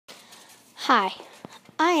Hi,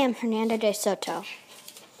 I am Hernando de Soto.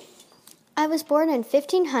 I was born in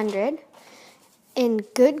 1500 in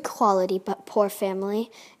good quality but poor family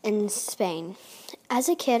in Spain. As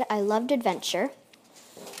a kid, I loved adventure,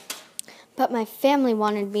 but my family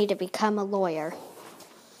wanted me to become a lawyer.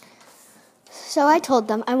 So I told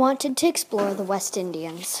them I wanted to explore the West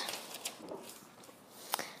Indies.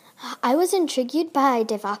 I was intrigued by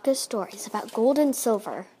De Vaca's stories about gold and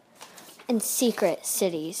silver and secret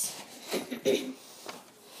cities.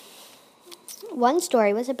 One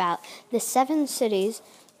story was about the 7 cities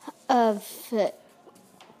of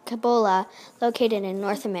Cabola located in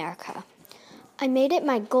North America. I made it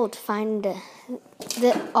my goal to find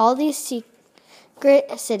all these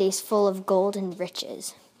secret cities full of gold and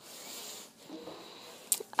riches.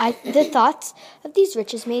 The thoughts of these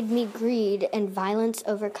riches made me greed and violence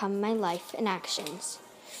overcome my life and actions.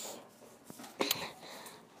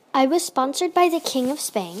 I was sponsored by the King of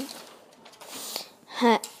Spain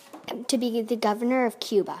to be the governor of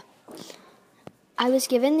Cuba. I was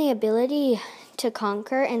given the ability to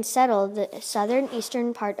conquer and settle the southern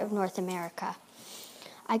eastern part of North America.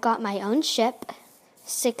 I got my own ship,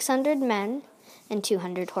 600 men, and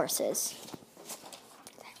 200 horses.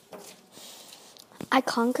 I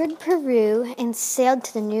conquered Peru and sailed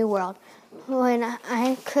to the New World.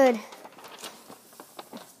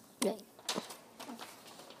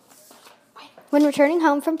 When returning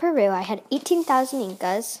home from Peru, I had 18,000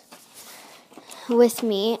 Incas with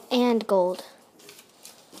me and gold.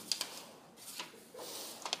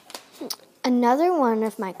 Another one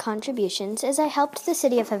of my contributions is I helped the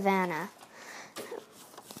city of Havana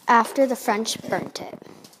after the French burnt it.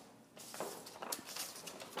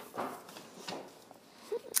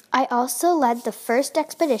 I also led the first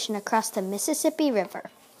expedition across the Mississippi River.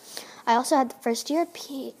 I was the first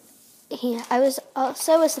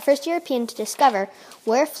European to discover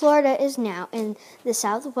where Florida is now in the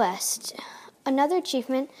Southwest. Another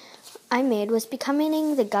achievement I made was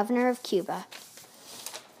becoming the governor of Cuba.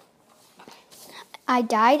 I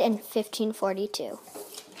died in 1542.